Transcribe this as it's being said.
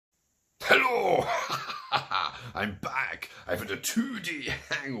Hello! I'm back. I've had a 2-day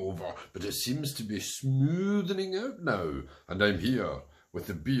hangover, but it seems to be smoothing out now, and I'm here with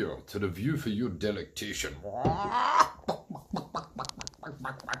the beer to review for your delectation.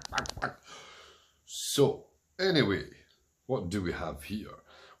 So, anyway, what do we have here?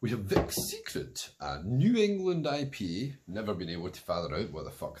 We have Vic Secret, a New England IPA. Never been able to figure out what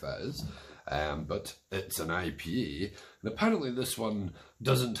the fuck that is. But it's an IPA, and apparently this one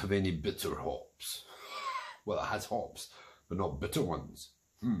doesn't have any bitter hops. Well, it has hops, but not bitter ones.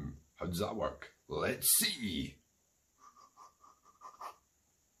 How does that work? Let's see.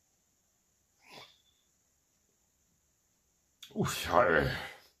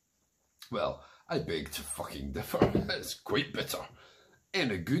 Well, I beg to fucking differ. It's quite bitter.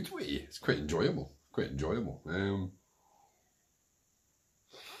 In a good way. It's quite enjoyable.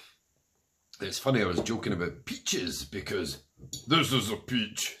 It's funny, I was joking about peaches because this is a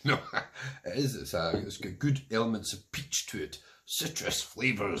peach. No, it is. It's got good elements of peach to it. Citrus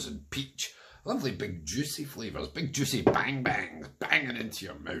flavours and peach. Lovely big juicy flavours. Big juicy bang bangs banging into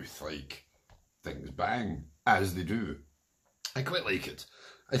your mouth like things bang, as they do. I quite like it.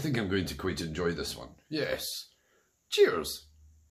 I think I'm going to quite enjoy this one. Yes. Cheers.